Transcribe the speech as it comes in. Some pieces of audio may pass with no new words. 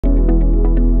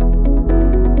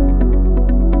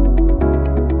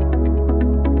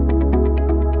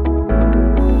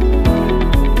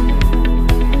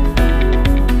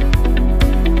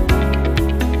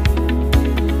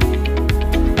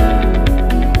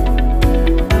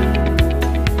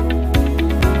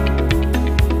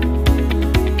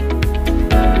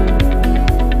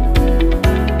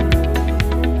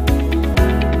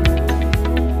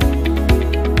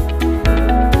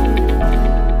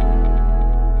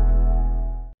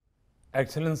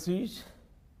Excellencies,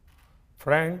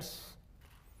 friends,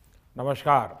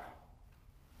 Namaskar.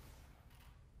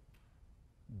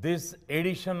 This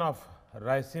edition of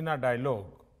Raisina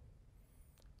Dialogue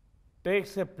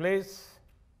takes a place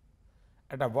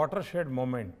at a watershed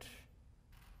moment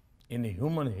in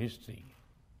human history.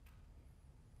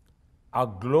 A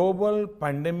global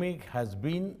pandemic has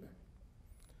been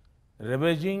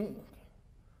ravaging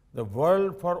the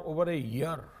world for over a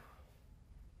year.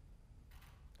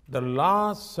 The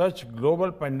last such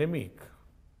global pandemic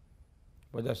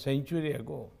was a century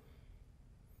ago.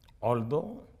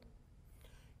 Although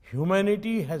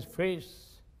humanity has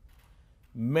faced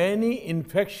many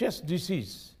infectious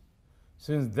diseases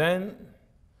since then,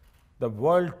 the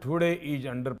world today is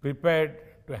underprepared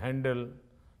to handle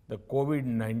the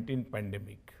COVID-19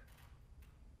 pandemic.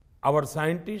 Our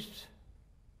scientists,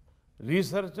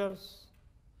 researchers,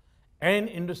 and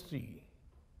industry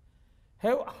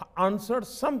have answered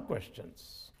some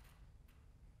questions.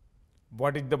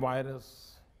 What is the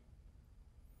virus?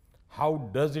 How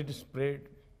does it spread?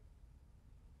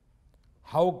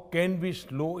 How can we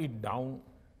slow it down?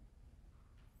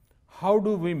 How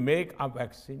do we make a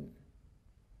vaccine?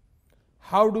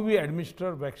 How do we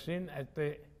administer vaccine at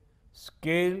a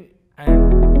scale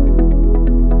and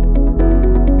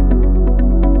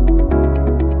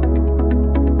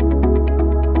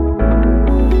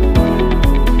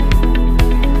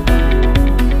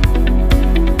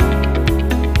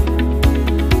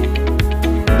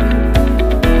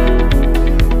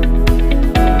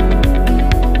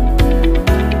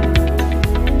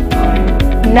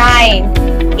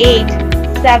 9, 8,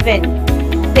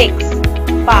 7, 6,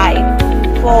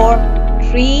 5, 4,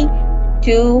 3,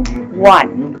 2,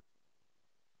 1.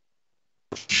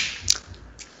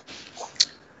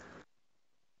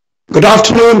 Good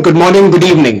afternoon, good morning, good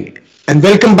evening, and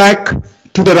welcome back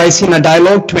to the Raisina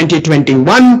Dialogue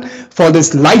 2021 for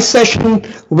this live session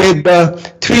with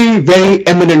three very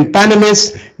eminent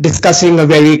panelists discussing a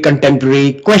very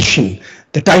contemporary question.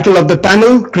 The title of the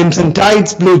panel, Crimson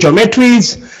Tides, Blue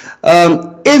Geometries,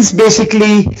 is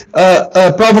basically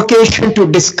a provocation to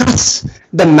discuss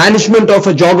the management of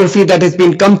a geography that we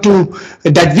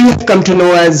have come to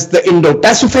know as the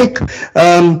Indo-Pacific.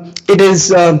 It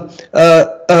is a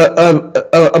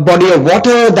body of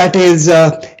water that is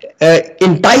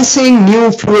enticing new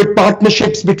fluid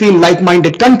partnerships between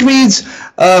like-minded countries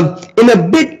in a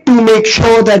bid to make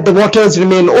sure that the waters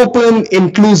remain open,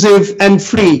 inclusive, and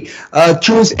free.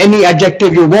 Choose any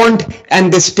adjective you want,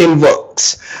 and this still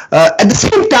works. At the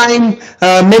same time,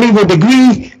 many would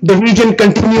agree the region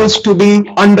continues to be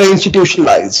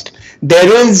under-institutionalized.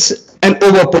 There is an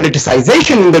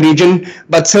over-politicization in the region,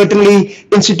 but certainly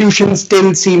institutions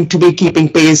still seem to be keeping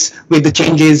pace with the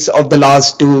changes of the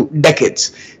last 2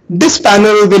 decades. This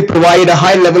panel will provide a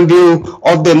high-level view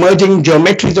of the emerging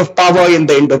geometries of power in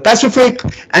the Indo-Pacific,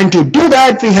 and to do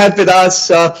that, we have with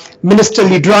us Minister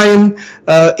Le Drian,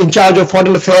 in charge of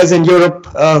Foreign Affairs in Europe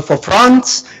for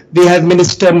France. We have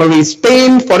Minister Maurice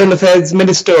Payne, Foreign Affairs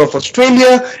Minister of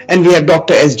Australia, and we have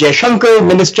Dr. S. Jaishankar,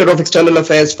 Minister of External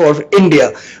Affairs for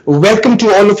India. Welcome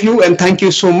to all of you, and thank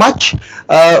you so much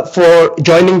for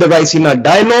joining the Raisina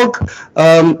Dialogue.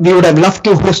 We would have loved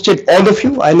to host it, all of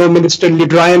you. I know Minister Le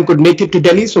Drian could make it to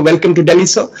Delhi, so welcome to Delhi,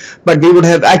 sir. But we would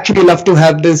have actually loved to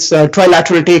have this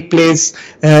trilateral take place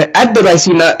at the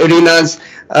Raisina arenas.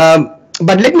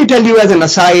 But let me tell you as an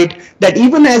aside that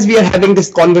even as we are having this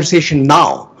conversation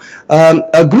now,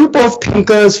 a group of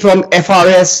thinkers from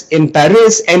FRS in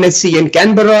Paris, NSC in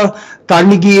Canberra,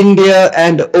 Carnegie India,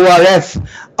 and ORF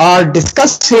are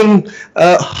discussing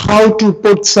how to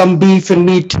put some beef and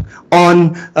meat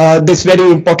on this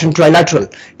very important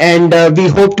trilateral. And we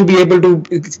hope to be able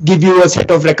to give you a set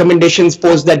of recommendations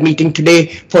post that meeting today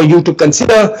for you to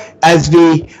consider as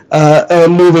we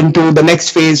move into the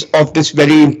next phase of this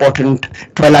very important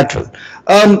trilateral.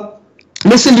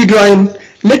 Mr. Le Drian,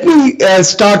 let me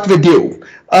start with you.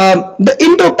 The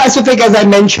Indo-Pacific, as I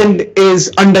mentioned,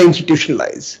 is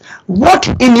under-institutionalized. What,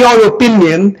 in your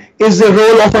opinion, is the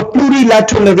role of a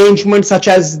plurilateral arrangement such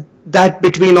as that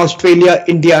between Australia,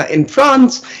 India, and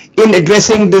France in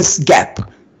addressing this gap?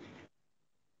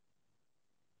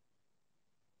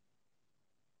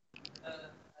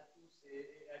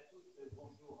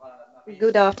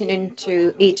 Good afternoon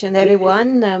to each and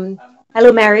everyone.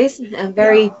 Hello, Maris. I'm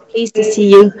very pleased to see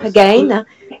you again.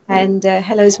 And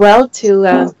hello as well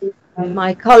to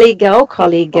my colleague,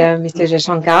 Mr.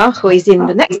 Jaishankar, who is in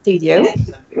the next studio.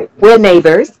 We're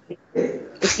neighbors.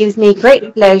 It gives me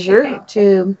great pleasure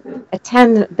to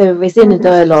attend the Raisina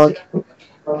Dialogue.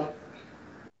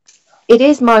 It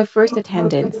is my first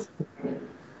attendance.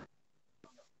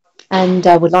 And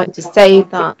I would like to say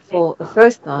that for the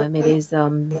first time, it is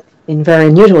in very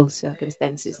unusual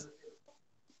circumstances.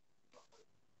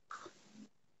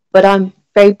 But I'm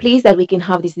very pleased that we can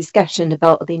have this discussion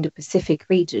about the Indo-Pacific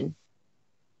region.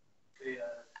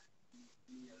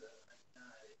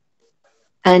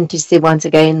 And to see once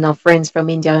again our friends from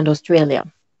India and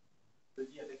Australia.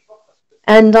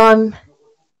 And I'm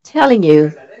telling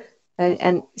you,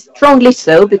 and strongly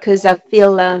so, because I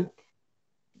feel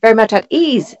very much at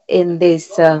ease in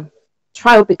this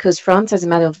trial, because France, as a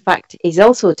matter of fact, is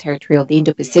also a territory of the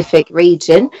Indo-Pacific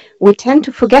region. We tend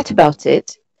to forget about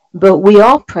it, but we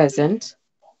are present.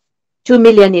 2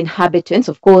 million inhabitants.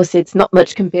 Of course, it's not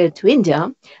much compared to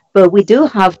India, but we do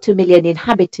have 2 million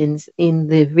inhabitants in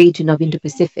the region of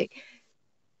Indo-Pacific.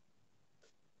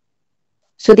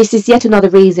 So this is yet another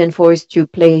reason for us to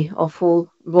play our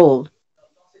full role.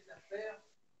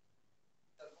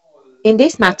 In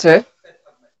this matter,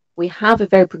 we have a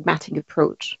very pragmatic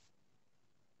approach.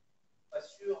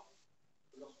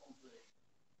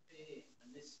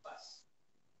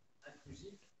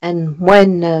 And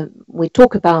when we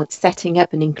talk about setting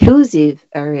up an inclusive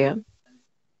area,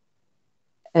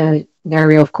 an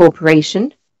area of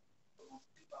cooperation,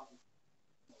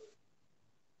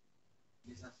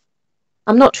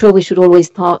 I'm not sure we should always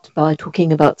start by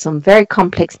talking about some very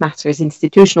complex matters,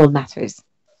 institutional matters.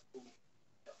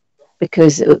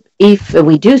 Because if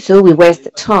we do so, we waste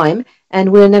time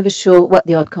and we're never sure what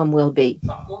the outcome will be.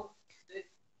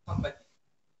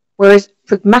 Whereas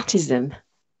pragmatism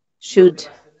should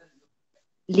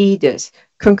lead us,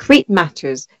 concrete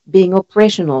matters being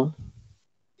operational,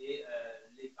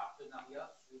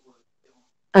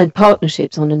 and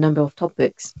partnerships on a number of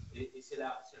topics.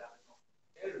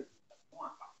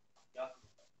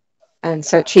 And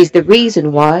such is the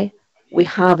reason why we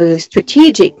have a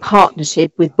strategic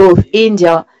partnership with both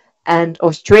India and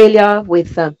Australia,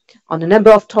 with on a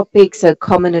number of topics,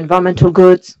 common environmental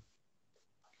goods,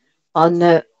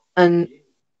 on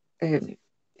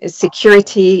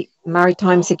security,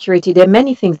 maritime security. There are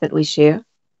many things that we share.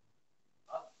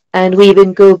 And we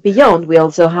even go beyond. We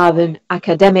also have an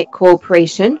academic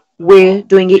cooperation. We're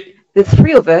doing it, the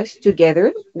three of us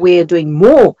together. We're doing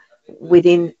more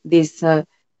within this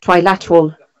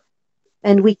trilateral,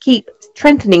 and we keep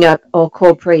strengthening up our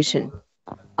cooperation.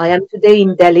 I am today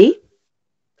in Delhi,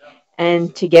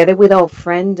 and together with our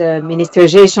friend, Minister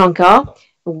Jay Shankar,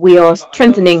 we are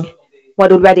strengthening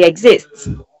what already exists.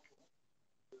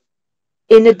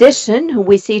 In addition,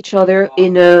 we see each other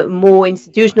in a more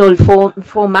institutional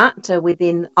format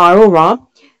within Aurora,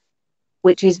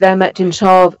 which is very much in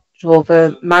charge of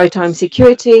maritime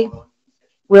security.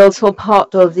 We're also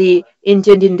part of the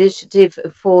Indian Initiative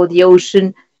for the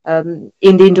Ocean in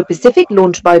the Indo-Pacific,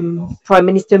 launched by Prime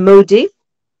Minister Modi.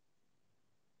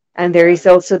 And there is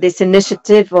also this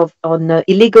initiative on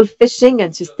illegal fishing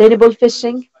and sustainable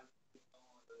fishing.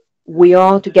 We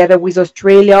are together with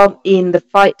Australia in the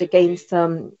fight against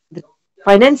the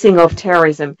financing of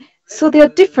terrorism. So there are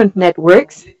different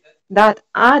networks that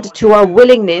add to our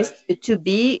willingness to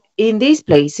be in these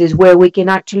places where we can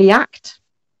actually act.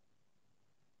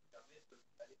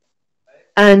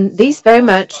 And this very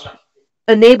much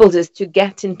enables us to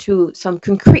get into some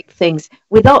concrete things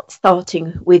without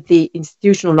starting with the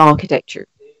institutional architecture.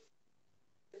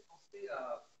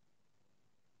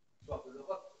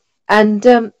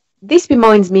 And this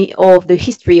reminds me of the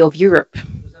history of Europe.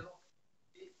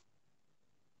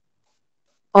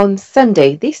 On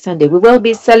Sunday, this Sunday, we will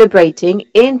be celebrating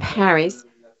in Paris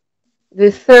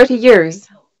the 50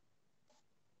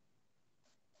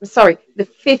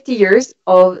 years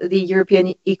of the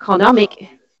European Economic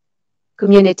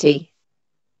Community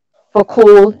for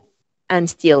coal and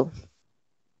steel.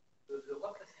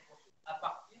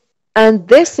 And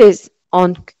this is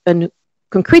on a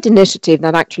concrete initiative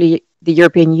that actually the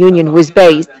European Union was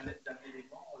based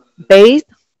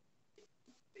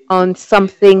on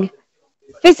something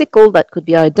physical that could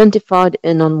be identified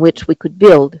and on which we could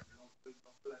build.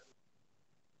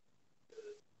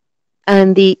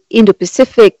 And the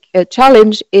Indo-Pacific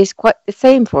challenge is quite the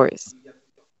same for us.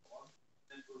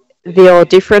 There are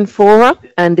different fora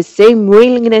and the same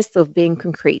willingness of being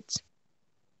concrete.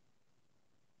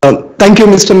 Thank you,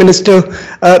 Mr. Minister.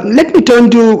 Let me turn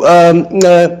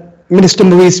to Minister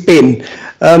Maurice Payne.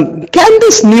 Can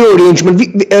this new arrangement,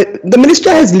 the Minister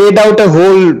has laid out a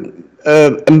whole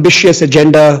ambitious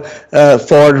agenda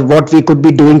for what we could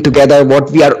be doing together, what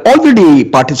we are already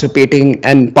participating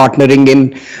and partnering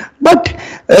in. But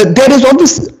there is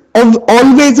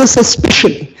always a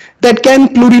suspicion that can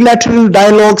plurilateral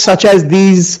dialogues such as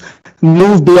these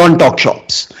move beyond talk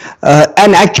shops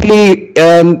and actually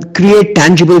create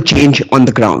tangible change on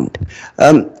the ground.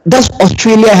 Does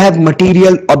Australia have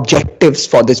material objectives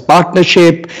for this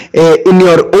partnership? In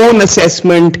your own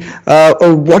assessment,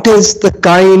 or what is the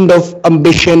kind of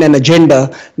ambition and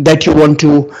agenda that you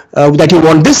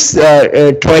want this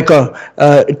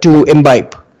troika to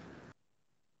imbibe?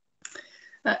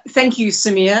 Thank you,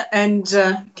 Samir. And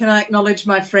can I acknowledge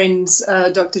my friends,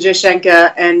 Dr.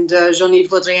 Jaishankar and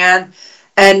Jean-Yves Le Drian,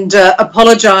 and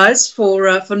apologise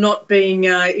for not being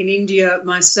in India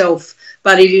myself.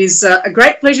 But it is a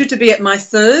great pleasure to be at my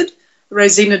third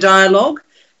Raisina Dialogue.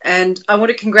 And I want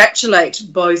to congratulate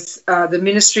both the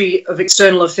Ministry of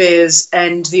External Affairs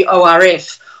and the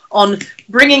ORF on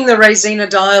bringing the Raisina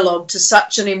Dialogue to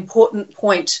such an important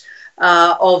point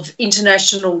of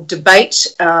international debate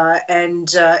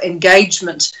and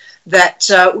engagement, that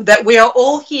we are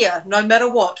all here, no matter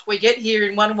what. We get here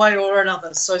in one way or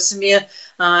another. So Samir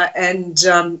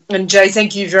and Jay,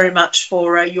 thank you very much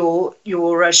for your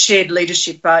shared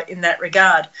leadership in that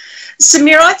regard.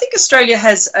 Samir, I think Australia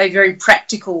has a very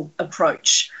practical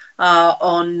approach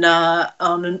on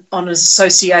an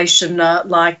association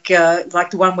like the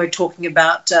one we're talking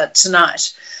about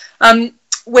tonight.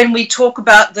 When we talk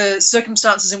about the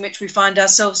circumstances in which we find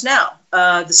ourselves now,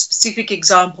 the specific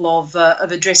example of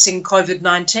addressing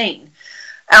COVID-19,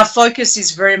 our focus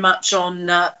is very much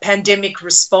on pandemic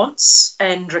response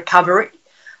and recovery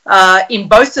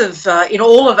in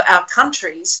all of our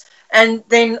countries, and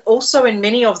then also in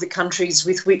many of the countries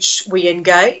with which we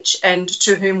engage and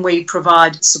to whom we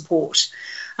provide support.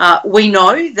 We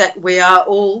know that we are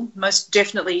all most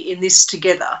definitely in this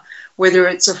together, whether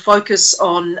it's a focus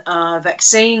on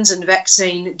vaccines and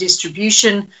vaccine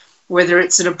distribution, whether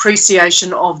it's an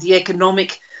appreciation of the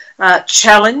economic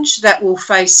challenge that will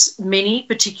face many,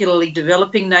 particularly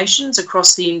developing nations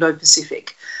across the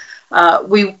Indo-Pacific.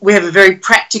 We have a very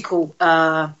practical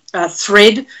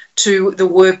thread to the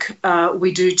work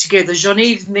we do together.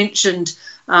 Jean-Yves mentioned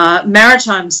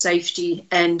maritime safety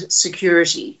and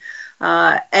security,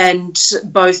 and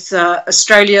both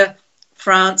Australia,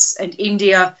 France and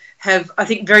India have, I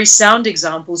think, very sound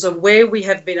examples of where we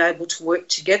have been able to work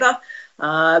together,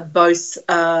 both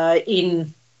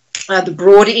in the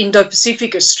broader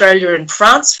Indo-Pacific, Australia and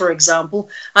France, for example,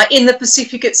 in the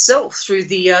Pacific itself through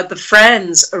the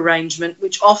FRANZ arrangement,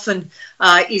 which often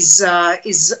is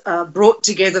brought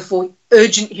together for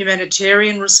urgent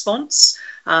humanitarian response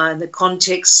in the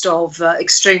context of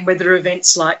extreme weather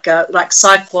events like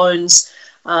cyclones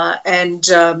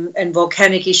and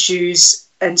volcanic issues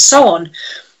and so on.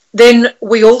 Then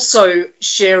we also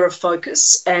share a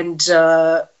focus, and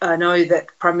I know that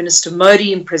Prime Minister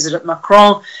Modi and President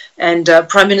Macron and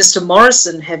Prime Minister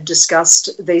Morrison have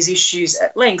discussed these issues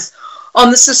at length on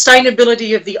the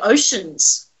sustainability of the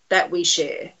oceans that we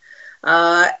share,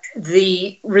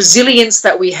 the resilience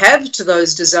that we have to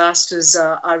those disasters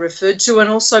I referred to, and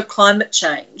also climate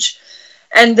change.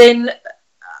 And then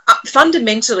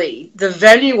fundamentally, the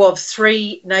value of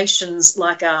three nations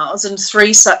like ours and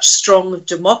three such strong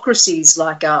democracies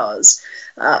like ours,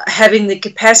 having the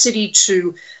capacity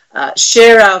to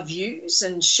share our views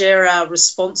and share our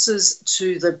responses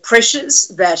to the pressures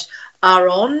that are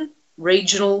on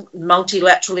regional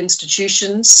multilateral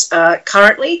institutions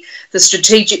currently, the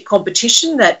strategic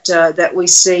competition that we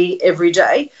see every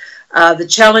day. The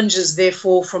challenges,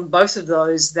 therefore, from both of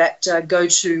those that go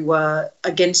to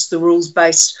against the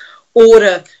rules-based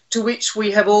order to which we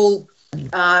have all,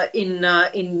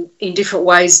 in different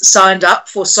ways, signed up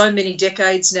for so many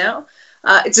decades now.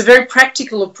 It's a very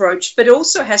practical approach, but it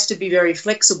also has to be very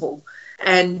flexible.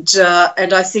 And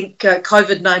I think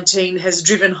COVID-19 has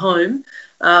driven home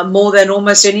more than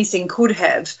almost anything could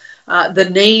have the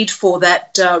need for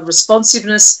that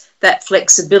responsiveness, that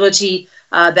flexibility,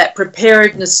 that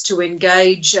preparedness to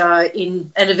engage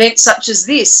in an event such as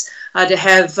this, to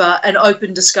have an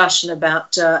open discussion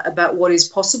about what is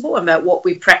possible, about what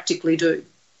we practically do.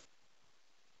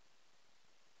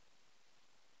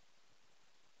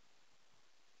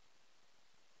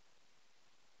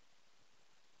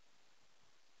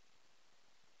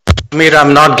 Amir,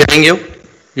 I'm not getting you.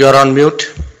 You're on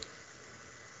mute.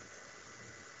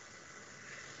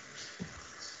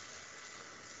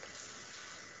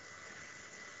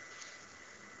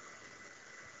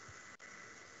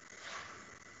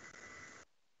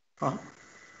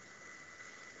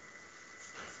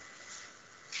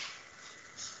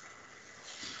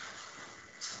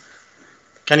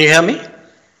 Can you hear me?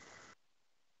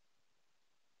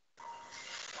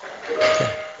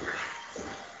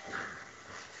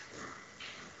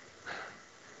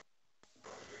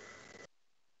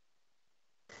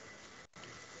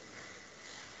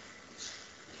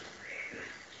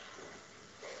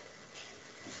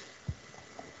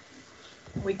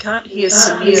 We can't hear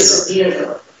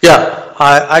Samir. Yeah,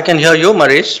 I can hear you,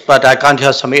 Maurice, but I can't hear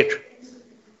Samir.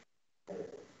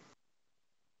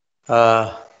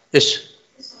 Yes.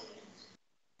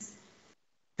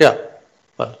 Yeah,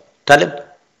 well, tell him.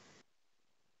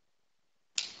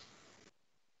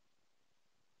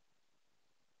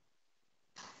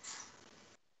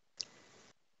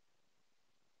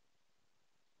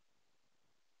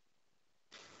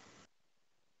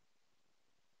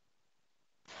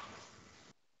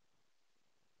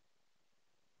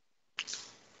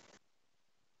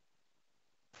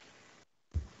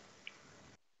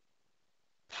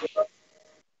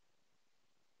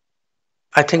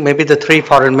 I think maybe the three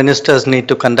foreign ministers need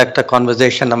to conduct a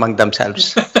conversation among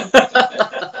themselves.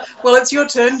 Well, it's your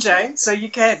turn, Jane, so you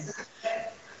can.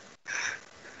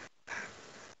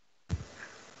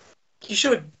 You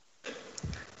should.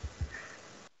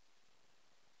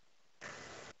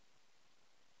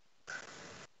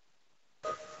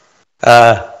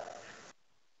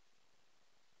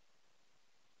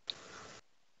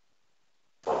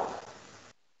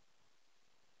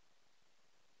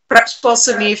 Perhaps while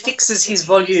Samir fixes his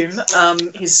volume,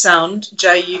 his sound,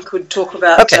 Jay, you could talk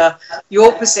about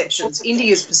your perceptions,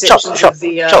 India's perceptions of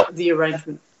the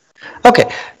arrangement.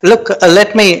 Okay, look,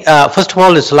 let me, first of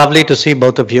all, it's lovely to see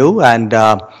both of you, and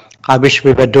I wish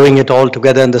we were doing it all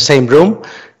together in the same room.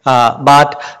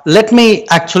 But let me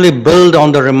actually build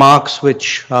on the remarks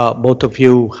which both of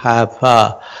you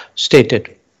have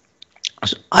stated.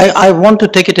 I want to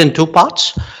take it in two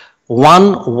parts.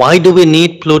 One, why do we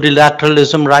need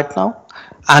plurilateralism right now?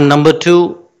 And number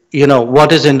two,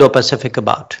 what is Indo-Pacific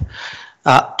about?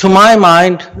 To my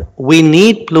mind, we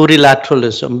need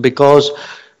plurilateralism because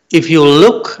if you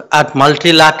look at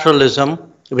multilateralism,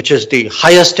 which is the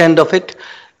highest end of it,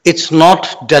 it's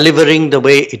not delivering the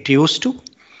way it used to.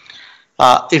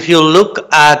 If you look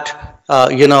at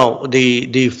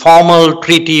the formal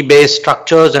treaty-based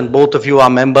structures, and both of you are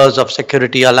members of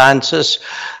security alliances,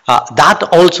 that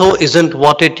also isn't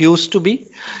what it used to be.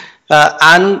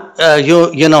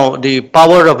 The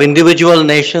power of individual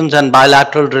nations and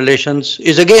bilateral relations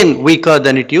is again weaker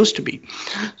than it used to be.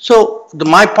 So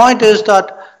my point is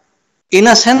that in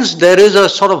a sense, there is a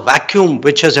sort of vacuum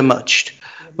which has emerged,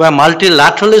 where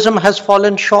multilateralism has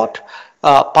fallen short,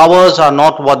 powers are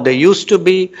not what they used to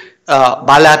be,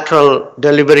 bilateral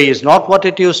delivery is not what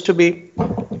it used to be.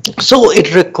 So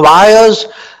it requires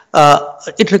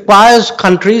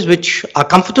countries which are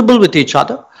comfortable with each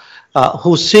other,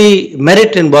 who see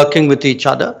merit in working with each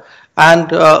other,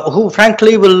 and who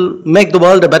frankly will make the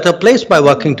world a better place by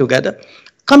working together,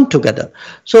 come together.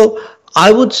 So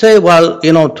I would say, well,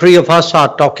 three of us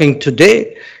are talking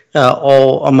today,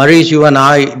 or Maurice, you and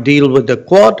I deal with the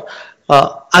Quad.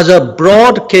 As a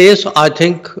broad case, I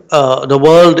think the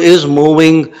world is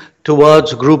moving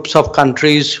towards groups of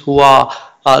countries who are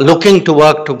looking to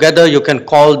work together. You can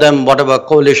call them whatever,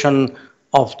 coalition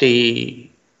of the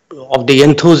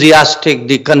enthusiastic,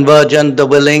 the convergent, the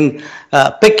willing.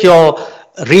 Pick your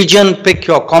region, pick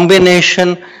your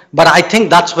combination, but I think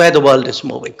that's where the world is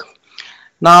moving.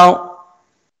 Now,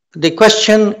 the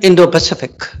question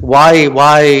Indo-Pacific,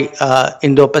 why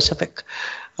Indo-Pacific?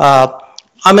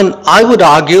 I would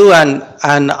argue,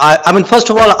 first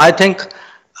of all, I think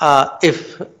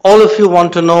if all of you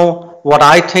want to know what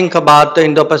I think about the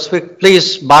Indo-Pacific,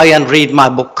 please buy and read my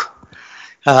book.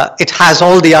 It has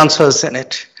all the answers in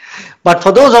it. But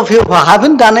for those of you who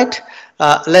haven't done it,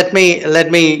 let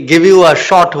me give you a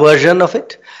short version of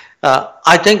it.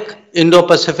 I think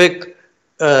Indo-Pacific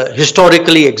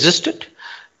historically existed.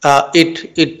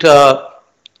 It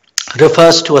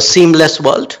refers to a seamless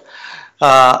world.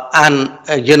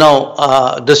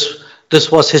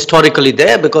 This was historically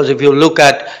there, because if you look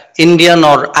at Indian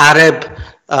or Arab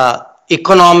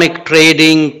economic,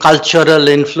 trading, cultural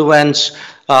influence,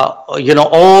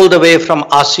 all the way from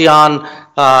ASEAN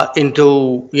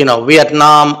into,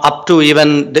 Vietnam up to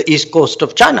even the east coast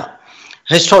of China,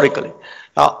 historically.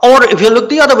 Or if you look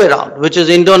the other way around, which is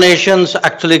Indonesians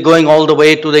actually going all the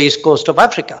way to the east coast of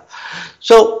Africa.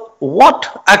 So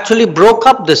what actually broke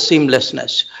up this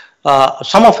seamlessness?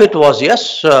 Some of it was,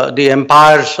 yes, the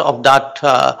empires of that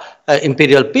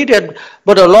imperial period,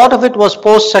 but a lot of it was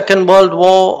post-Second World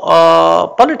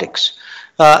War politics.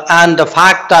 And the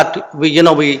fact that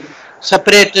we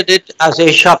separated it as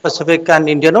Asia Pacific and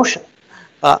Indian Ocean.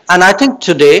 And I think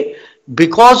today,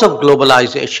 because of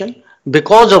globalization,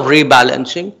 because of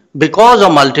rebalancing, because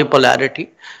of multipolarity,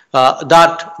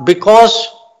 because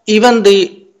even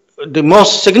the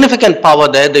most significant power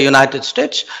there, the United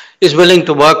States, is willing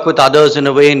to work with others in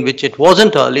a way in which it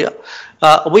wasn't earlier.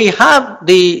 We have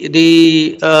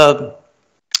the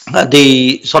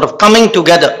sort of coming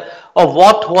together of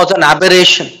what was an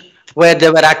aberration, where they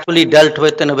were actually dealt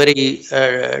with in a very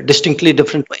distinctly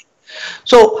different way.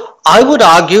 So I would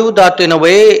argue that in a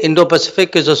way,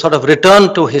 Indo-Pacific is a sort of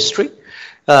return to history.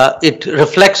 It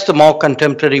reflects the more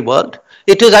contemporary world.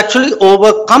 It is actually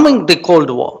overcoming the Cold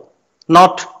War,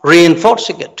 not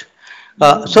reinforcing it.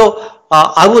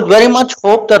 I would very much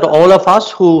hope that all of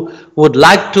us who would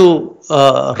like to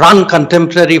run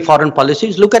contemporary foreign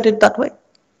policies look at it that way.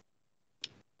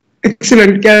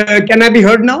 Excellent. Can I be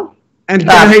heard now? And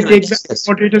can I take the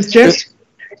moderator's chair?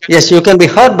 Yes, you can be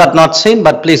heard but not seen,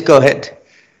 but please go ahead.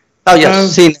 Oh,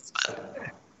 yes, seen as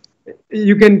well.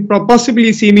 You can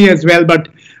possibly see me as well, but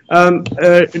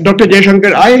Dr.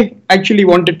 Jaishankar, I actually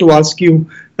wanted to ask you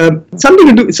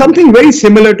something very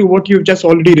similar to what you've just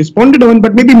already responded on,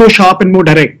 but maybe more sharp and more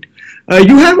direct.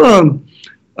 You have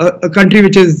a country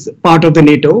which is part of the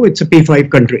NATO. It's a P5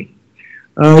 country.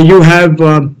 You have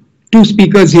two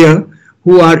speakers here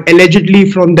who are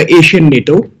allegedly from the Asian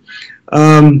NATO,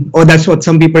 or that's what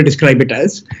some people describe it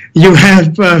as. You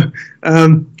have,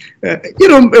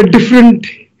 different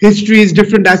histories,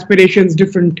 different aspirations,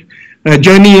 different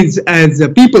journeys as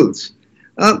peoples.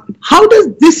 How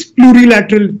does this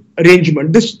plurilateral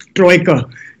arrangement, this troika,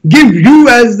 give you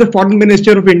as the foreign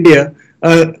minister of India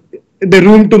the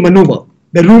room to maneuver,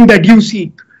 the room that you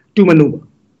seek to maneuver?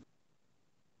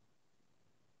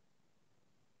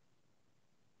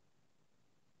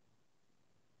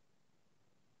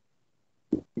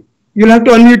 You'll have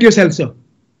to unmute yourself, sir.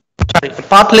 Sorry,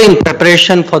 partly in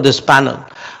preparation for this panel,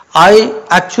 I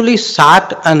actually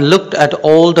sat and looked at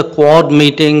all the Quad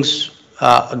meetings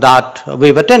that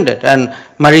we've attended, and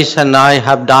Maurice and I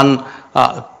have done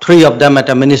 3 of them at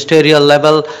a ministerial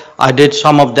level. I did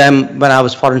some of them when I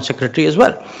was Foreign Secretary as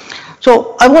well.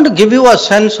 So I want to give you a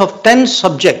sense of 10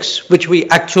 subjects which we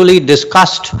actually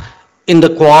discussed in the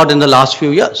Quad in the last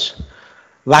few years.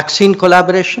 Vaccine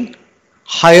collaboration,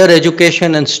 higher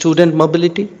education and student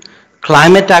mobility,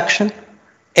 climate action,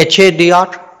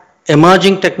 HADR,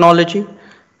 emerging technology,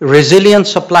 resilient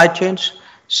supply chains,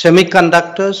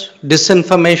 semiconductors,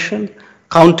 disinformation,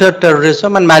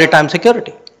 counter-terrorism, and maritime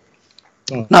security.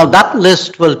 Now that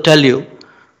list will tell you,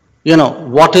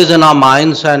 what is in our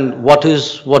minds and what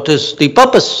is the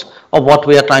purpose of what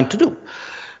we are trying to do.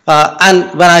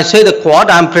 And when I say the Quad,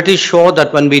 I'm pretty sure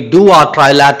that when we do our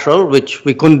trilateral, which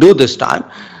we couldn't do this time,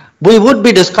 we would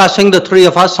be discussing, the 3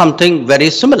 of us, something very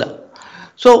similar.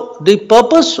 So the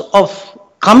purpose of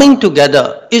coming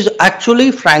together is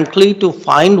actually, frankly, to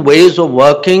find ways of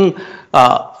working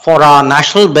for our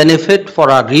national benefit, for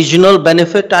our regional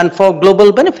benefit, and for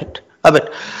global benefit of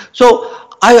it. So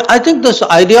I think this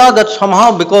idea that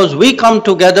somehow because we come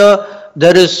together,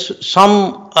 there is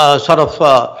some sort of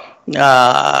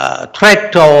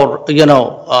threat or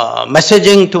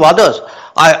messaging to others.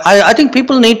 I think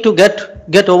people need to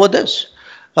get over this.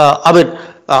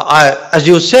 As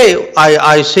you say,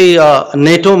 I see a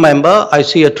NATO member, I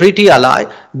see a treaty ally.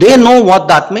 They know what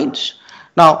that means.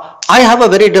 Now, I have a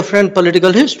very different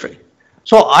political history.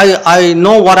 So I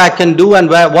know what I can do and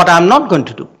what I'm not going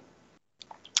to do.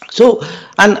 So,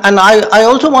 and I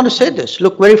also want to say this,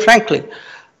 look, very frankly,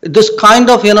 this kind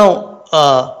of,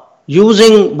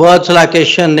 using words like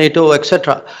Asian, NATO,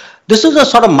 etc., this is a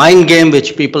sort of mind game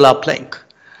which people are playing.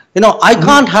 I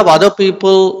can't have other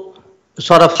people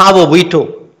sort of have a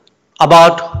veto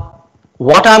about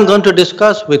what I'm going to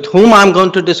discuss, with whom I'm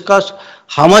going to discuss,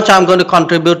 how much I'm going to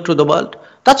contribute to the world.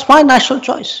 That's my national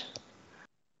choice.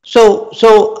 So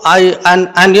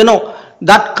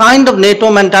that kind of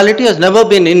NATO mentality has never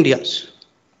been India's.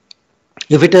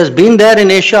 If it has been there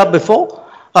in Asia before,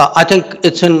 I think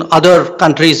it's in other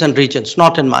countries and regions,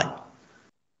 not in mine.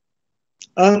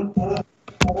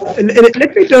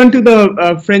 Let me turn to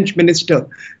the French minister.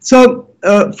 So,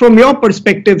 from your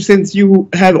perspective, since you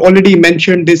have already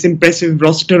mentioned this impressive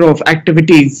roster of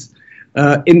activities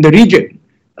in the region,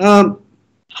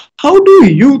 how do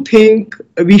you think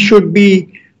we should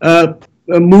be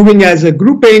moving as a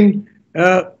grouping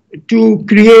to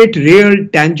create real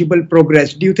tangible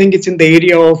progress? Do you think it's in the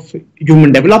area of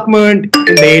human development,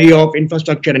 in the area of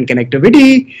infrastructure and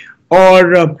connectivity,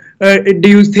 or do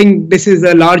you think this is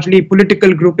a largely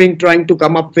political grouping trying to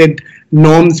come up with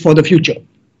norms for the future?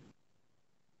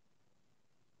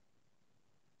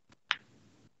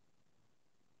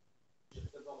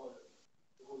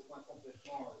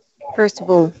 First of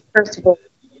all,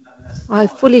 I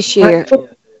fully share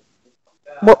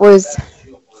what was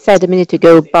said a minute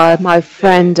ago by my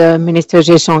friend Minister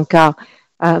Jaishankar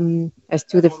as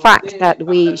to the fact that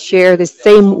we share the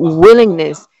same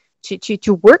willingness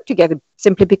to work together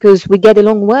simply because we get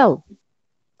along well.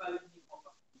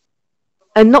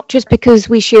 and not just because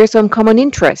we share some common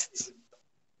interests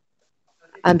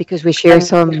and because we share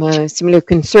some similar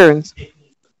concerns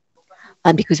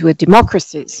and because we're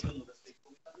democracies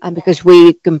and because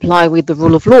we comply with the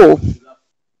rule of law.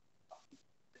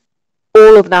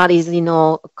 All of that is in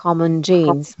our common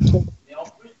genes.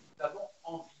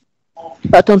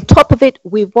 But on top of it,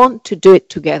 we want to do it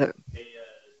together.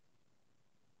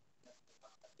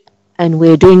 And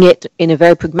we're doing it in a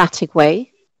very pragmatic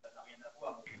way.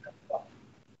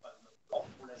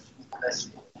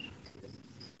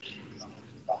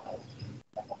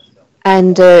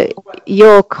 And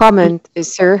your comment,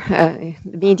 sir,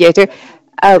 the mediator,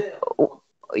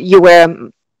 you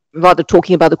were rather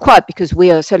talking about the Quad, because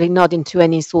we are certainly not into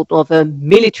any sort of a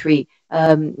military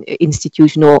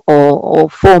institution or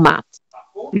format.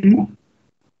 Mm-hmm.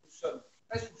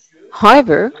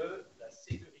 However,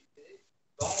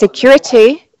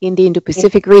 security in the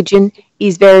Indo-Pacific region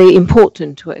is very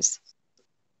important to us.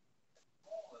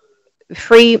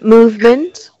 Free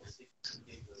movement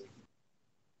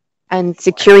and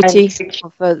security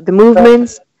of the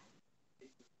movements,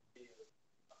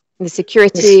 the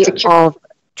security of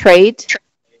trade,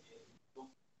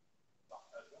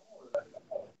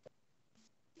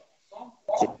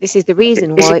 this is the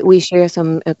reason why we share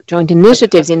some joint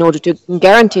initiatives in order to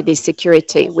guarantee this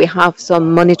security. We have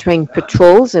some monitoring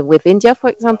patrols with India, for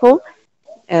example,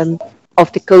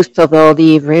 off the coast of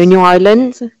the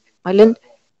Raisina Island.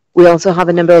 We also have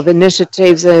a number of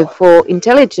initiatives for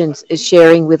intelligence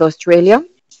sharing with Australia.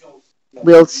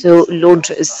 We also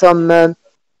launch some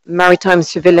maritime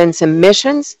surveillance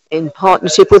missions in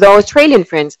partnership with our Australian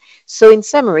friends. So in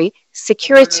summary,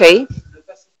 security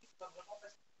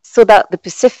so that the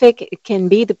Pacific can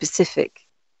be the Pacific.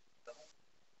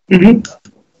 Mm-hmm.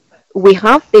 We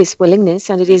have this willingness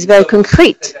and it is very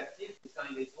concrete.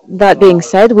 That being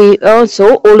said, we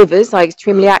also, all of us, are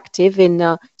extremely active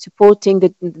in supporting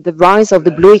the rise of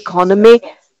the blue economy,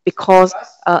 because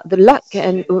the luck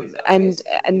and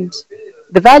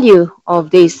the value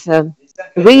of this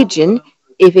region,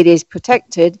 if it is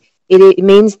protected, it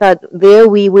means that there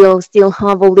we will still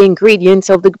have all the ingredients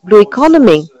of the blue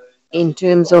economy in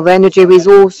terms of energy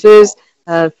resources,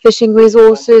 fishing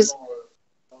resources,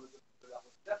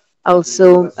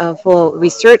 also for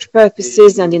research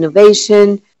purposes and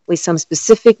innovation with some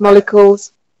specific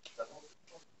molecules.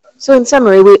 So in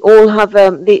summary, we all have,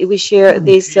 we share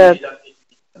this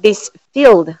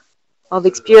field of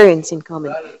experience in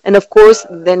common. And of course,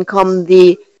 then come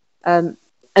the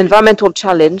environmental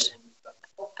challenge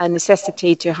and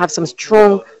necessity to have some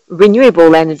strong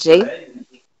renewable energy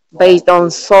based on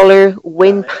solar,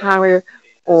 wind power,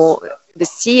 or the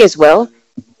sea as well.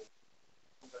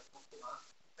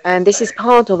 And this is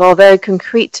part of our very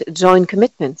concrete joint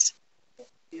commitments,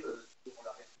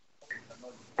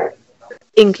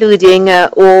 including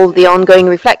all the ongoing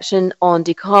reflection on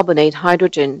decarbonate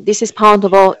hydrogen. This is part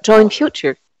of our joint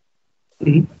future.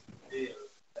 Mm-hmm.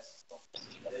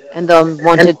 And I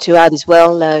wanted to add as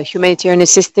well humanitarian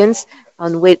assistance,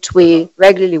 on which we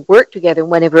regularly work together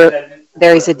whenever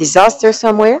there is a disaster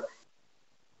somewhere.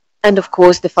 And of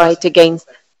course, the fight against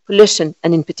pollution,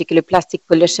 and in particular plastic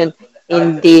pollution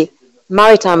in the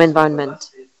maritime environment.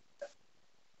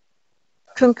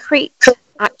 Concrete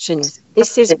actions.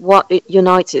 This is what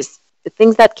unites us, the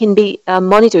things that can be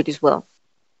monitored as well.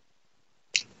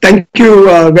 Thank you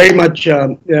very much,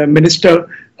 Minister.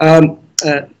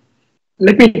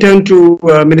 Let me turn to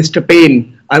Minister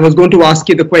Payne. I was going to ask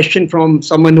you the question from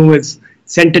someone who has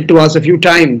sent it to us a few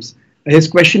times. His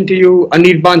question to you,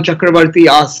 Anirban Chakravarti,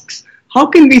 asks, how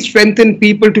can we strengthen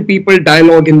people-to-people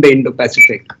dialogue in the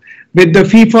Indo-Pacific? With the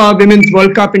FIFA Women's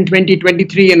World Cup in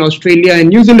 2023 in Australia and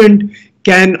New Zealand,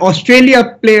 can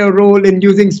Australia play a role in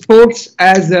using sports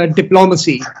as a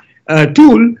diplomacy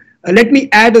tool? Let me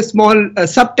add a small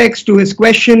subtext to his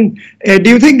question. Do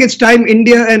you think it's time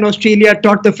India and Australia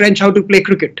taught the French how to play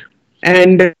cricket?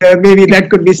 And maybe that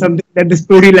could be something that this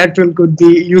plurilateral could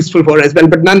be useful for as well.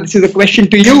 But now this is a question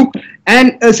to you.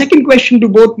 And a second question to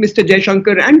both Mr.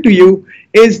 Jaishankar and to you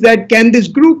is that can this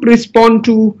group respond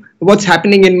to what's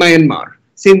happening in Myanmar?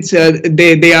 Since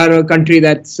they are a country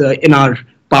that's in our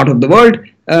part of the world,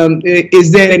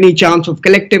 is there any chance of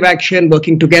collective action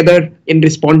working together in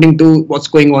responding to what's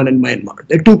going on in Myanmar?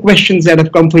 There are two questions that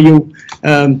have come for you,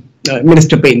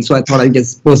 Minister Payne, so I thought I'd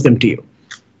just pose them to you.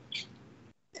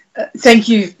 Thank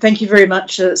you very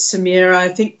much, Samir. I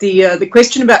think the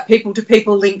question about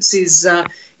people-to-people links is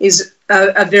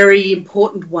a very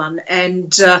important one,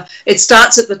 and it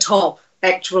starts at the top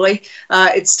actually.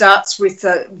 It starts with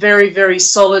very, very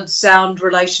solid, sound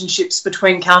relationships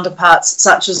between counterparts,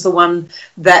 such as the one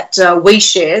that we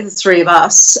share, the three of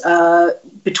us,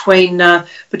 between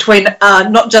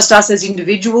not just us as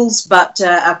individuals, but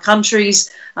our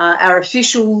countries, our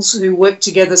officials who work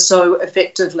together so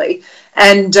effectively,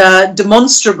 and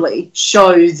demonstrably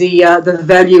show the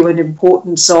value and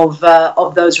importance of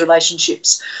those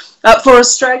relationships. For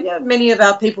Australia, many of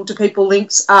our people-to-people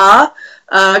links are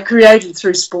created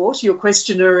through sport. Your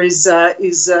questioner is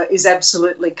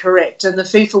absolutely correct, and the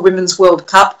FIFA Women's World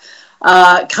Cup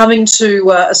coming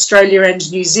to Australia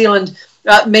and New Zealand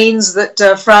means that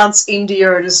France,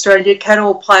 India and Australia can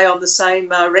all play on the same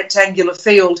rectangular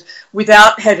field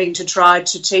without having to try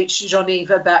to teach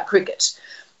Jean-Yves about cricket.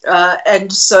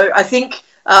 And so I think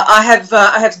I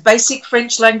have basic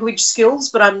French language skills,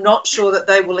 but I'm not sure that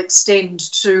they will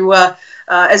extend to,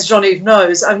 as Jean-Yves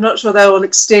knows, I'm not sure they will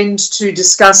extend to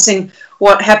discussing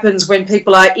what happens when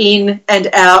people are in and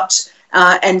out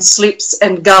and slips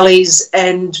and gullies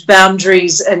and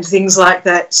boundaries and things like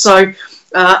that. So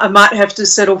I might have to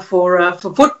settle for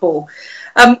football.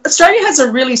 Australia has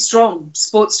a really strong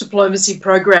sports diplomacy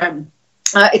program.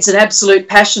 It's an absolute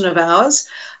passion of ours,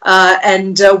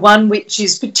 and one which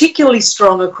is particularly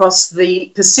strong across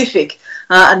the Pacific.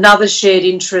 Another shared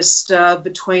interest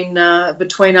between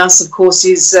us, of course,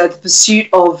 is the pursuit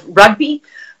of rugby,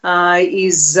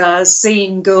 is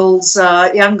seeing girls,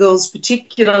 young girls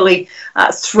particularly,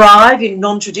 thrive in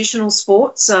non-traditional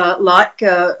sports like,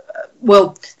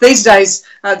 well, these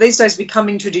days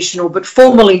becoming traditional, but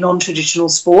formerly non-traditional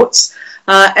sports.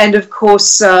 And of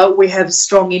course, we have a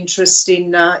strong interest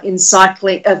in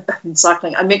cycling.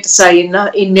 I meant to say in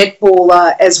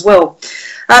netball as well.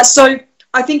 So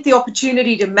I think the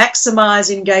opportunity to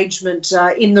maximise engagement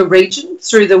in the region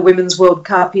through the Women's World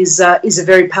Cup is a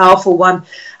very powerful one.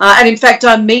 And in fact,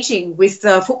 I'm meeting with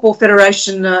Football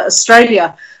Federation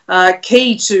Australia,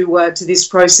 key to this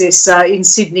process in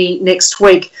Sydney next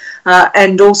week,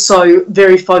 and also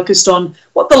very focused on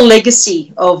what the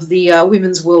legacy of the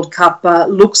Women's World Cup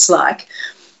looks like.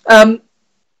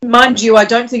 Mind you, I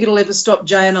don't think it'll ever stop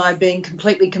Jay and I being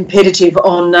completely competitive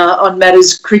on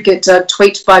matters cricket,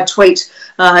 tweet by tweet,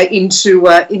 into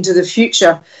the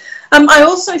future. I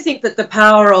also think that the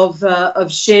power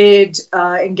of shared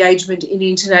engagement in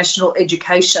international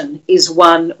education is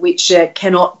one which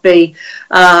cannot be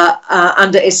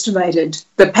underestimated.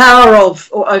 The power of,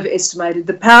 or overestimated,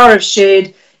 the power of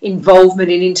shared involvement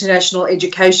in international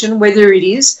education, whether it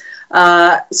is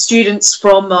students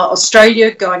from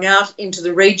Australia going out into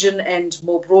the region and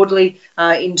more broadly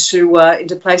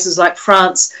into places like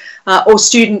France, or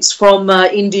students from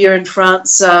India and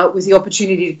France with the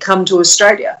opportunity to come to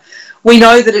Australia. We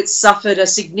know that it's suffered a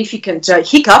significant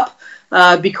hiccup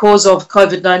because of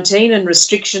COVID-19 and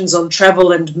restrictions on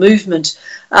travel and movement.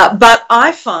 But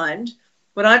I find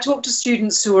when I talk to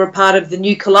students who are a part of the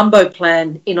New Colombo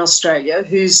Plan in Australia,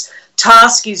 whose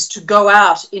task is to go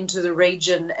out into the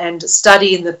region and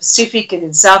study in the Pacific and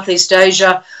in Southeast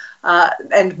Asia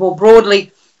and more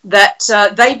broadly, that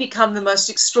they become the most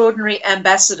extraordinary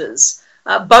ambassadors,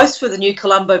 both for the New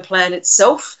Colombo Plan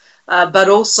itself, but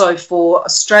also for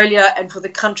Australia and for the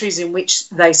countries in which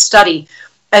they study.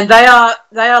 And they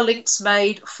are links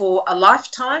made for a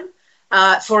lifetime,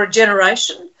 for a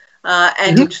generation,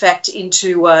 and in fact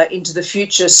into the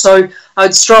future. So I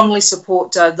would strongly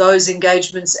support those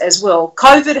engagements as well.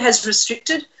 COVID has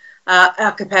restricted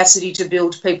our capacity to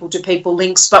build people-to-people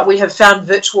links, but we have found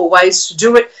virtual ways to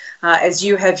do it, as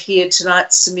you have here tonight,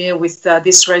 Samir, with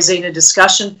this Raisina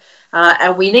discussion.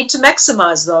 And we need to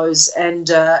maximise those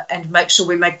and make sure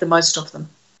we make the most of them.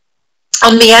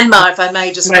 On Myanmar, if I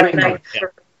may just quickly. Yeah.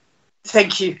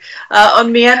 Thank you.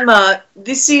 On Myanmar,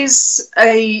 this is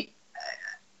a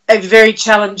very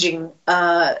challenging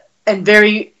and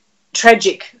very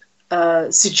tragic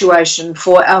situation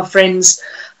for our friends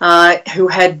who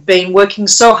had been working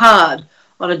so hard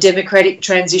on a democratic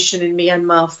transition in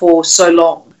Myanmar for so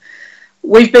long.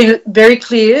 We've been very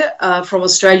clear from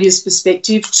Australia's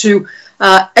perspective to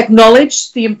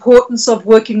acknowledge the importance of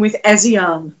working with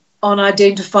ASEAN on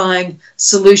identifying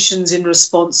solutions in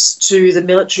response to the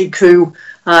military coup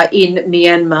in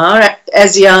Myanmar.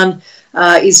 ASEAN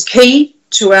is key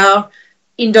to our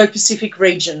Indo-Pacific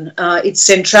region. Its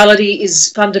centrality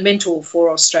is fundamental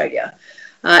for Australia,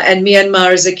 and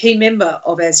Myanmar is a key member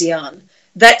of ASEAN.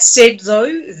 That said, though,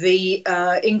 the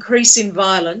increase in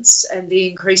violence and the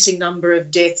increasing number of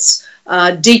deaths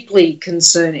are deeply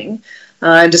concerning.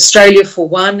 And Australia, for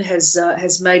one,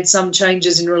 has made some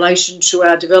changes in relation to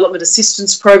our development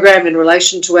assistance program, in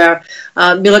relation to our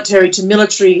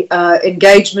military-to-military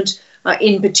engagement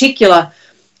in particular.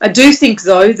 I do think,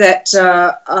 though, that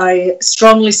I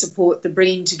strongly support the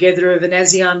bringing together of an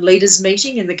ASEAN leaders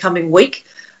meeting in the coming week.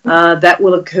 That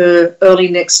will occur early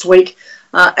next week.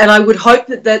 And I would hope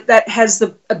that that has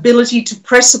the ability to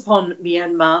press upon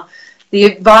Myanmar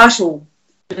the vital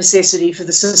necessity for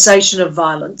the cessation of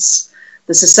violence,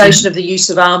 the cessation of the use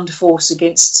of armed force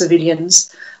against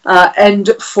civilians, and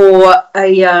for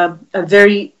a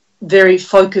very, very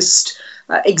focused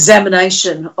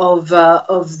examination of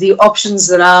the options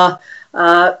that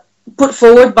are put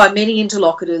forward by many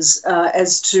interlocutors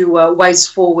as to ways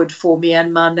forward for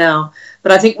Myanmar now.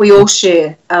 But I think we all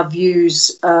share our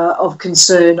views of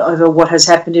concern over what has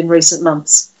happened in recent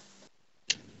months.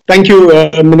 Thank you,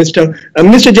 Minister.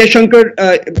 Mr. Jaishankar,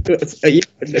 a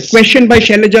question by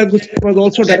Shailaja Gupta was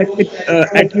also directed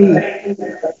at you.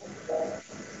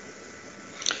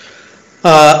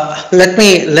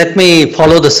 Let me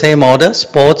follow the same order: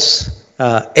 sports,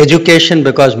 education,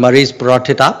 because Maurice brought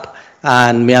it up,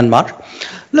 and Myanmar.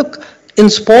 Look, in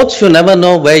sports, you never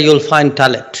know where you'll find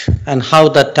talent and how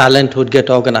that talent would get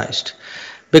organized.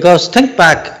 Because think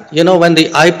back, you know, when the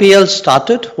IPL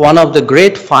started, one of the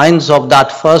great finds of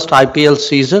that first IPL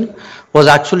season was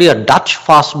actually a Dutch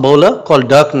fast bowler called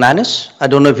Dirk Nannis. I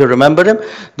don't know if you remember him,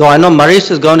 though I know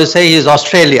Maurice is going to say he's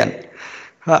Australian.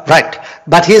 Right,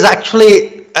 but he's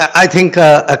actually, I think,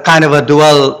 a kind of a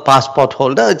dual passport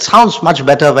holder. It sounds much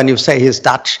better when you say he's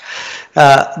Dutch.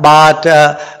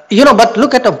 You know, but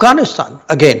look at Afghanistan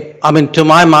again. I mean, to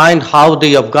my mind, how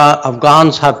the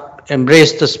Afghans have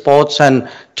embraced the sports, and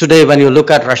today when you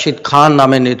look at Rashid Khan, I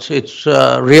mean, it's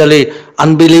really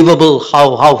unbelievable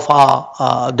how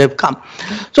far they've come.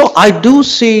 So I do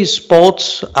see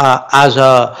sports as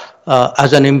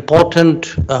an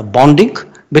important bonding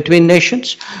between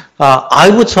nations. I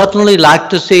would certainly like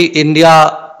to see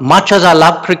India, much as I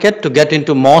love cricket, to get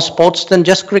into more sports than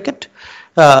just cricket.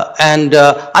 And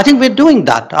I think we're doing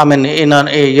that. I mean, you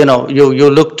know, you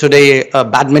look today,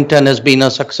 badminton has been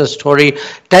a success story.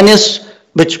 Tennis,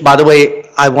 which, by the way,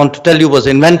 I want to tell you was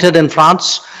invented in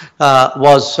France,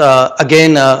 was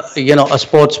again, you know, a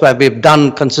sports where we've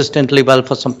done consistently well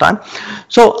for some time.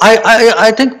 So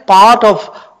I think part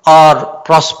of our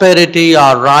prosperity,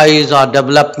 our rise, our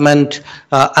development,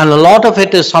 and a lot of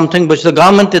it is something which the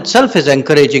government itself is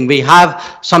encouraging. We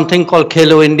have something called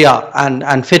Khelo India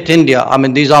and Fit India. I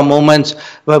mean, these are moments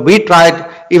where we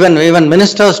tried, even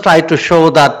ministers tried to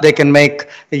show that they can make,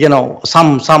 you know,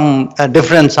 some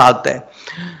difference out there.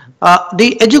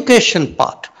 The education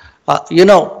part, you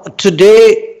know,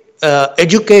 today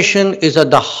education is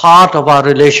at the heart of our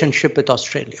relationship with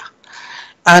Australia.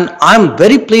 And I'm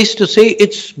very pleased to see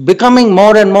it's becoming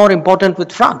more and more important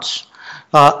with France.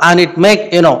 And it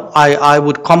you know, I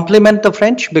would compliment the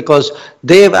French because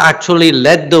they've actually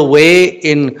led the way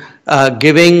in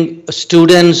giving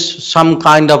students some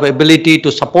kind of ability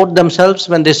to support themselves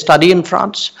when they study in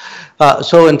France.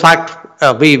 So in fact,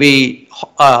 we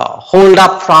hold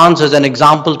up France as an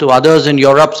example to others in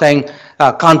Europe, saying,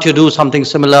 can't you do something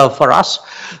similar for us?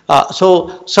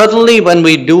 So certainly when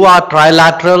we do our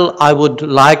trilateral, I would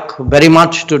like very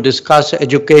much to discuss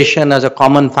education as a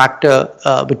common factor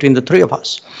between the three of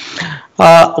us.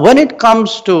 When it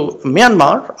comes to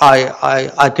Myanmar,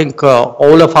 I think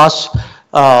all of us,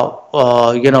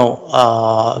 you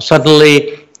know,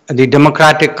 certainly the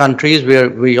democratic countries,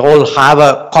 we all have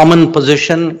a common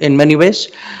position in many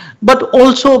ways, but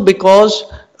also because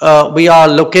we are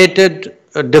located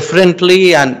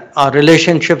differently and our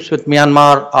relationships with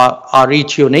Myanmar are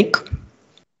each unique.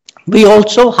 We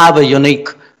also have a unique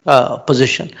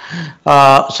position.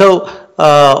 So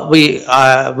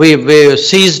we're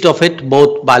seized of it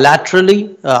both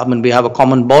bilaterally. I mean, we have a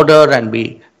common border and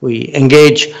we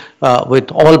engage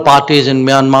with all parties in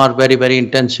Myanmar very, very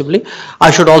intensively. I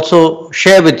should also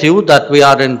share with you that we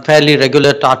are in fairly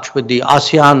regular touch with the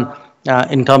ASEAN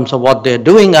in terms of what they're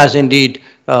doing, as indeed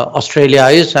Australia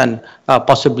is, and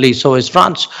possibly so is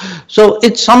France. So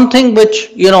it's something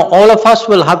which, you know, all of us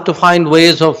will have to find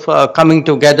ways of coming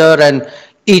together and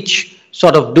each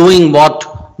sort of doing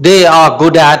what they are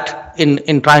good at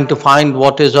in trying to find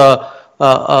what is a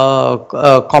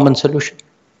common solution.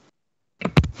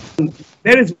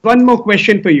 There is one more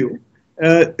question for you.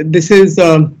 This is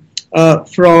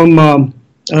from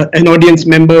an audience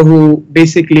member who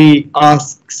basically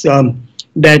asks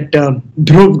that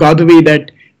Dhruv Gadhavi,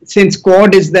 that since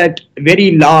Quad is that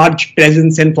very large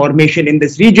presence and formation in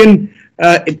this region,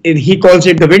 he calls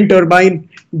it the wind turbine.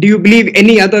 Do you believe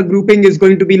any other grouping is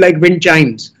going to be like wind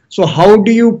chimes? So how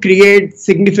do you create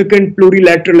significant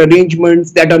plurilateral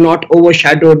arrangements that are not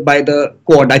overshadowed by the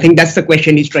Quad? I think that's the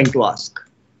question he's trying to ask.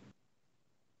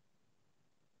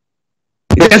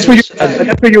 That's for you.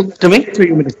 That's for you. To me? That's for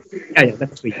you, Minister. Yeah,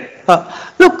 that's for you.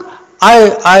 Look,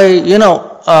 I'm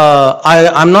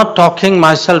not talking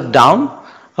myself down,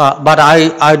 but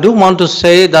I do want to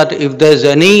say that if there's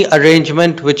any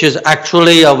arrangement which is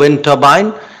actually a wind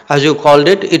turbine, as you called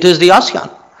it, it is the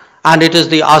ASEAN, and it is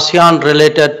the ASEAN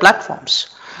related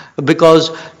platforms.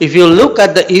 Because if you look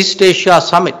at the East Asia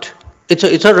Summit,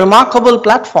 it's a remarkable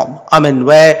platform. I mean,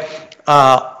 where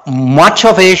much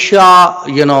of Asia,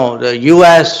 the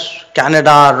US,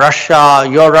 Canada, Russia,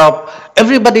 Europe,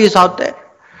 everybody is out there.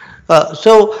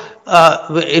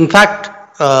 In fact,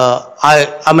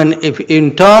 I mean, if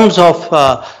in terms of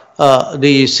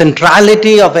the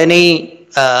centrality of any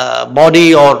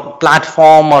body or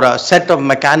platform or a set of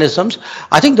mechanisms,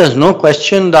 I think there's no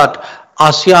question that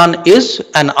ASEAN is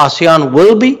and ASEAN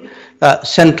will be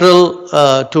central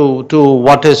to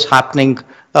what is happening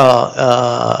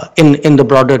in the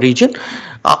broader region.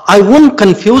 I wouldn't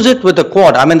confuse it with the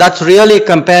Quad. I mean, that's really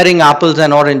comparing apples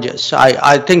and oranges.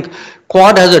 I think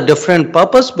Quad has a different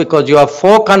purpose because you have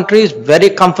 4 countries very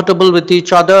comfortable with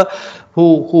each other,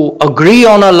 who agree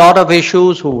on a lot of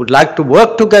issues, who would like to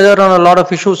work together on a lot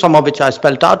of issues, some of which I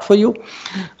spelled out for you.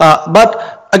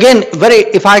 But again,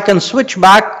 if I can switch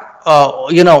back,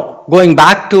 going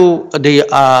back to the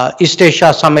East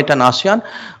Asia Summit and ASEAN,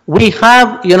 we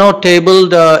have,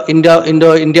 tabled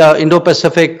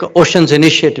Indo-Pacific Oceans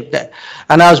Initiative there.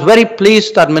 And I was very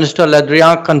pleased that Minister Le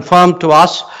Drian confirmed to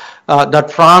us that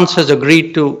France has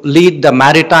agreed to lead the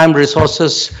maritime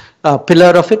resources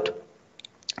pillar of it.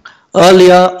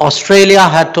 Earlier, Australia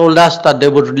had told us that they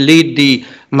would lead the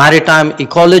maritime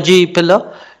ecology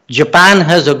pillar. Japan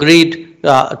has agreed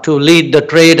to lead the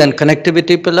trade and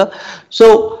connectivity pillar.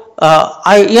 So,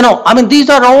 I mean, these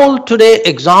are all today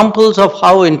examples of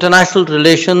how international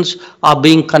relations are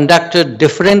being conducted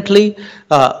differently,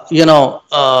 with,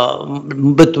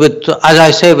 as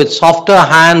I say, with softer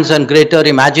hands and greater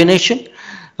imagination.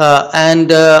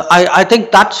 I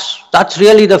think that's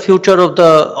really the future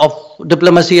of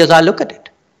diplomacy as I look at it.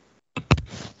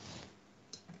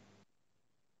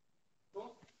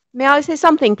 May I say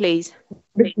something, please?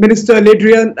 Minister Le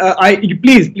Drian,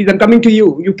 please, I'm coming to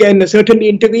you. You can certainly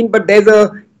intervene, but there's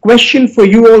a question for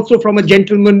you also from a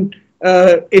gentleman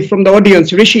from the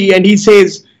audience, Rishi, and he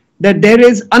says that there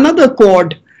is another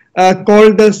Quad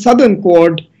called the Southern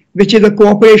Quad, which is a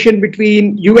cooperation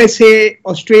between USA,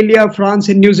 Australia, France,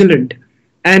 and New Zealand.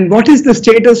 And what is the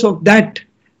status of that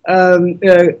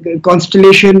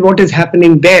constellation? What is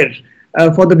happening there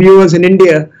for the viewers in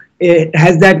India?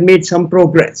 Has that made some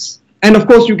progress? And of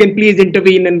course, you can please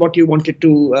intervene in what you wanted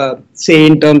to say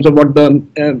in terms of what the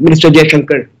Minister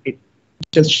Jaishankar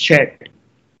just shared.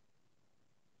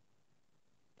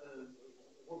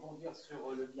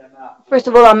 First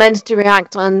of all, I meant to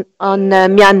react on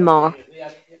Myanmar.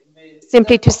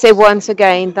 Simply to say once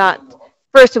again that,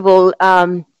 first of all,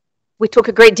 we talk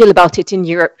a great deal about it in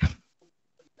Europe.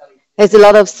 There's a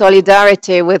lot of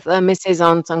solidarity with Mrs.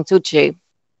 Aung San Suu Kyi.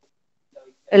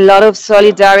 A lot of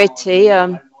solidarity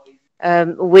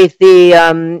with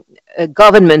the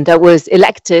government that was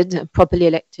elected, properly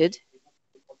elected,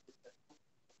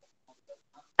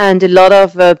 and a lot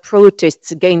of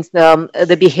protests against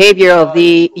the behavior of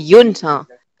the junta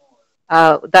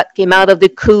that came out of the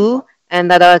coup and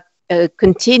that are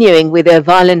continuing with their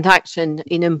violent action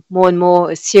in a more and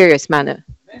more serious manner.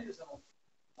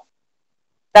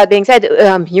 That being said,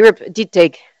 Europe did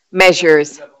take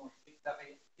measures.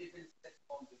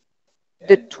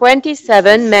 The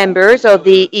 27 members of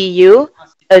the EU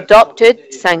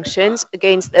adopted sanctions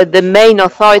against the main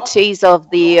authorities of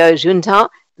the junta.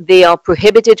 They are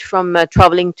prohibited from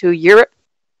traveling to Europe.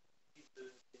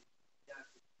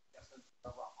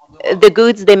 The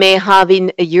goods they may have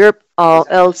in Europe are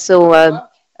also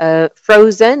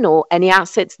frozen, or any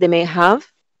assets they may have.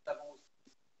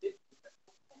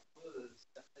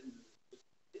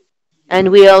 And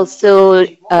we also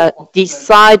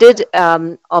decided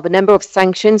of a number of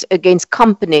sanctions against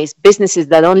companies, businesses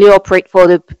that only operate for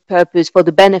the purpose, for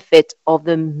the benefit of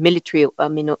the military,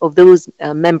 of those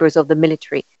members of the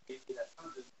military.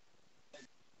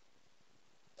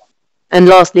 And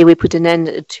lastly, we put an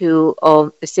end to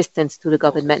assistance to the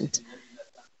government.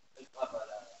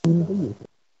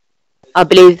 I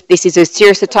believe this is a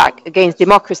serious attack against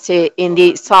democracy in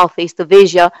the southeast of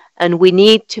Asia, and we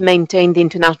need to maintain the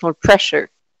international pressure.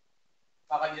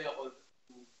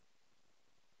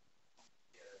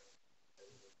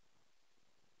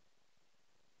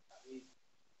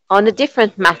 On a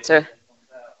different matter,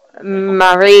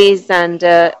 Maryse and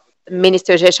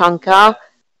Minister Jaishankar,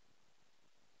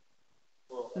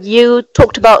 you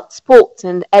talked about sports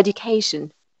and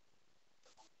education.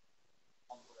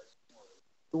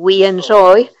 We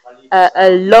enjoy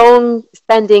a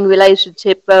long-standing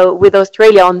relationship with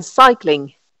Australia on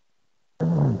cycling.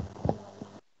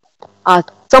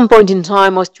 At some point in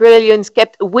time, Australians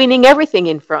kept winning everything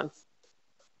in France.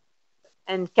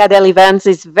 And Cadel Events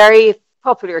is very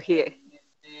popular here.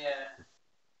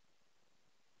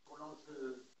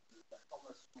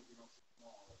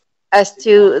 As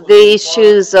to the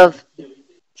issues of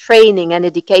training and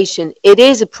education, it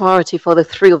is a priority for the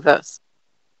three of us.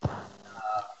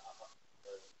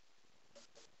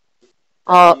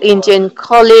 Our Indian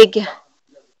colleague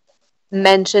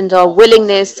mentioned our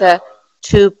willingness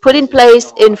to put in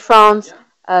place in France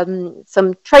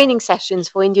some training sessions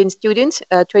for Indian students,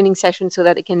 training sessions so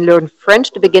that they can learn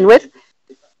French to begin with.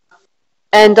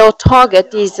 And our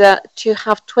target is to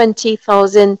have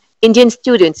 20,000 Indian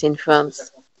students in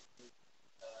France,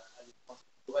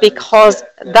 because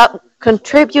that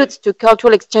contributes to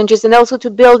cultural exchanges and also to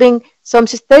building some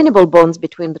sustainable bonds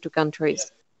between the two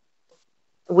countries,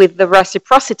 with the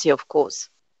reciprocity, of course.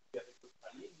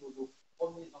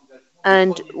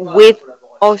 And with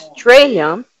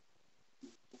Australia,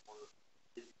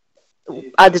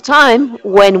 at the time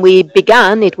when we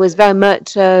began, it was very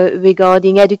much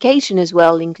regarding education as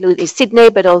well, including Sydney,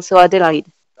 but also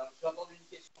Adelaide.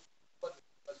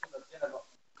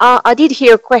 I did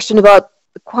hear a question about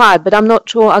the Quad, but I'm not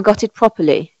sure I got it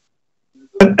properly.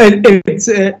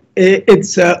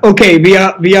 It's okay.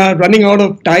 We are running out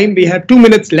of time. We have 2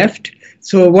 minutes left.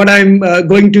 So what I'm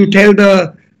going to tell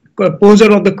the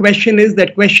poser of the question is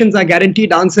that questions are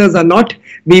guaranteed, answers are not.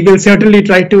 We will certainly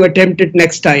try to attempt it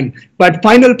next time. But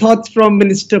final thoughts from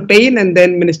Minister Payne and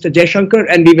then Minister Jaishankar,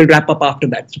 and we will wrap up after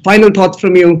that. So final thoughts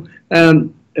from you,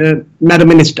 Madam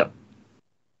Minister.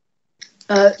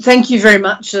 Thank you very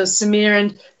much, Samir,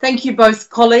 and thank you both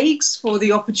colleagues for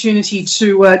the opportunity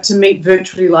to meet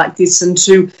virtually like this and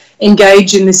to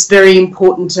engage in this very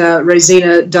important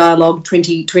Raisina Dialogue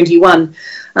 2021.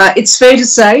 It's fair to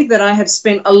say that I have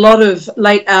spent a lot of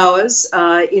late hours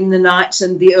in the night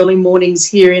and the early mornings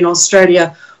here in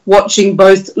Australia watching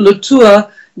both Le Tour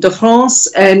de France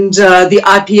and the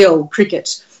IPL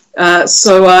cricket.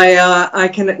 So I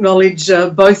can acknowledge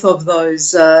both of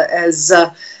those as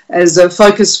a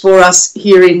focus for us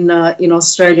here in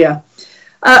Australia.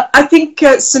 I think,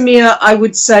 Samir, I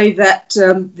would say that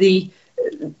the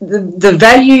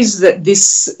values that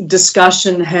this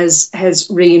discussion has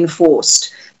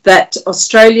reinforced, that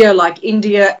Australia, like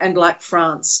India and like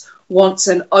France, wants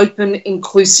an open,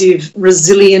 inclusive,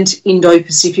 resilient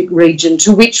Indo-Pacific region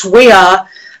to which we are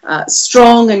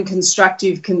strong and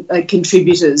constructive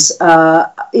contributors.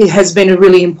 It has been a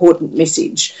really important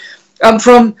message.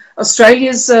 From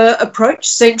Australia's approach,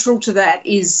 central to that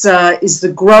is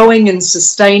the growing and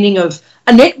sustaining of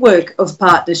a network of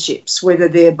partnerships, whether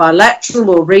they're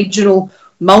bilateral or regional,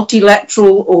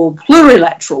 multilateral or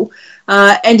plurilateral,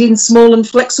 and in small and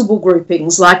flexible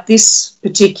groupings like this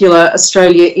particular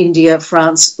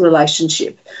Australia-India-France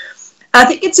relationship. I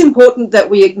think it's important that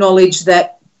we acknowledge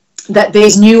that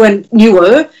there's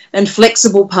newer and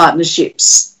flexible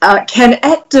partnerships can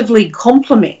actively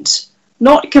complement,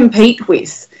 not compete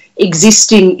with,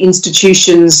 existing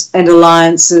institutions and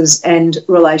alliances and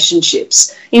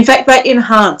relationships. In fact, they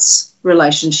enhance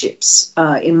relationships,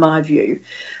 in my view.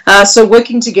 So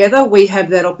working together, we have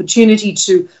that opportunity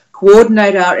to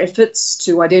coordinate our efforts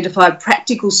to identify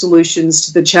practical solutions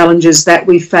to the challenges that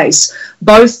we face,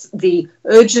 both the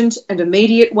urgent and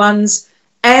immediate ones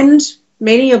and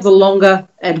many of the longer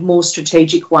and more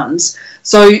strategic ones.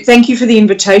 So thank you for the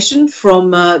invitation from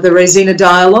the Raisina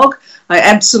Dialogue. I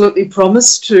absolutely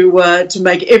promise to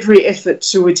make every effort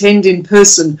to attend in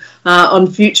person on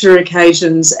future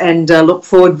occasions and look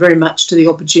forward very much to the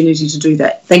opportunity to do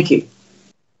that. Thank you.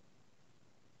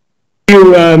 Thank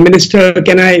you, Minister.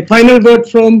 Can I final word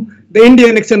from the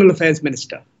Indian External Affairs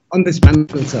Minister on this panel,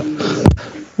 sir?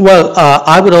 Well,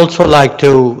 I would also like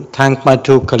to thank my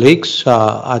two colleagues.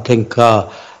 I think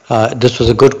this was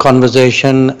a good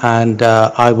conversation, and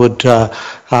I would, you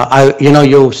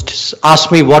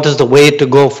asked me what is the way to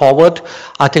go forward.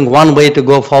 I think one way to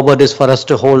go forward is for us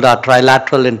to hold our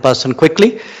trilateral in person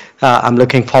quickly. I'm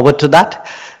looking forward to that.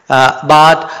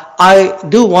 But I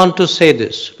do want to say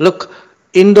this. Look,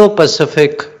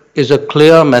 Indo-Pacific is a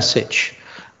clear message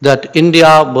that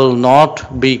India will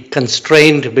not be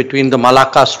constrained between the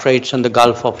Malacca Straits and the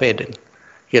Gulf of Aden.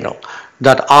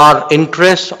 That our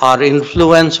interests, our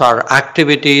influence, our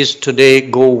activities today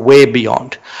go way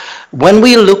beyond. When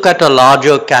we look at a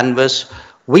larger canvas,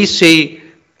 we see,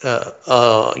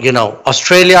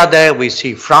 Australia there, we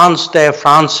see France there.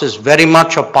 France is very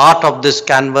much a part of this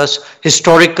canvas,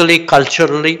 historically,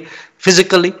 culturally,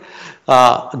 physically.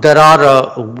 there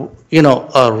are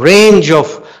a range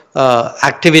of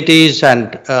activities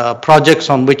and projects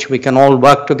on which we can all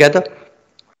work together.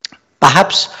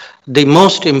 Perhaps the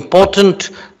most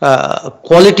important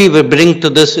quality we bring to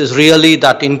this is really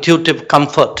that intuitive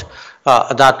comfort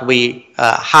that we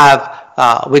have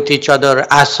with each other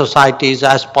as societies,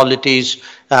 as polities,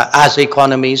 as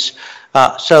economies.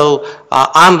 So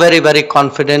I'm very, very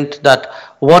confident that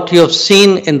what you have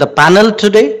seen in the panel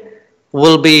today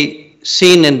will be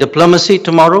seen in diplomacy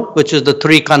tomorrow, which is the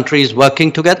three countries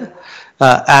working together.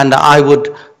 And I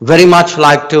would very much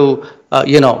like to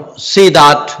see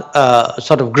that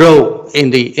sort of grow in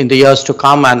the years to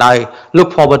come, and I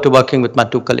look forward to working with my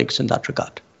two colleagues in that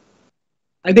regard.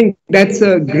 I think that's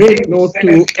a great note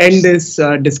to end this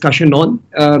discussion on.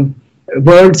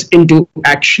 Words into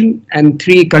action, and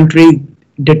three countries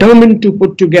determined to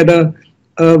put together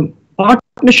a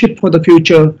partnership for the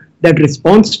future that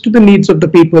responds to the needs of the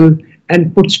people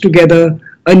and puts together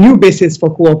a new basis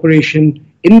for cooperation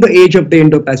in the age of the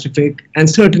Indo-Pacific and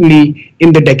certainly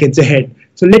in the decades ahead.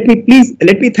 So let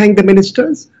me thank the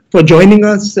ministers for joining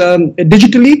us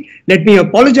digitally. Let me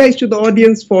apologize to the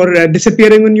audience for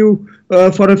disappearing on you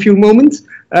for a few moments.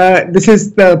 This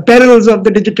is the perils of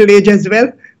the digital age as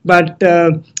well, but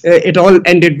it all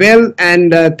ended well.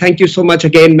 And thank you so much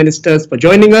again, ministers, for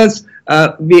joining us.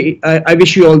 I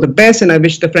wish you all the best, and I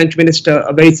wish the French minister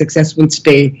a very successful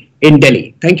stay in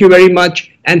Delhi. Thank you very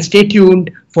much, and stay tuned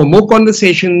for more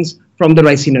conversations from the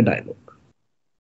Raisina Dialogue.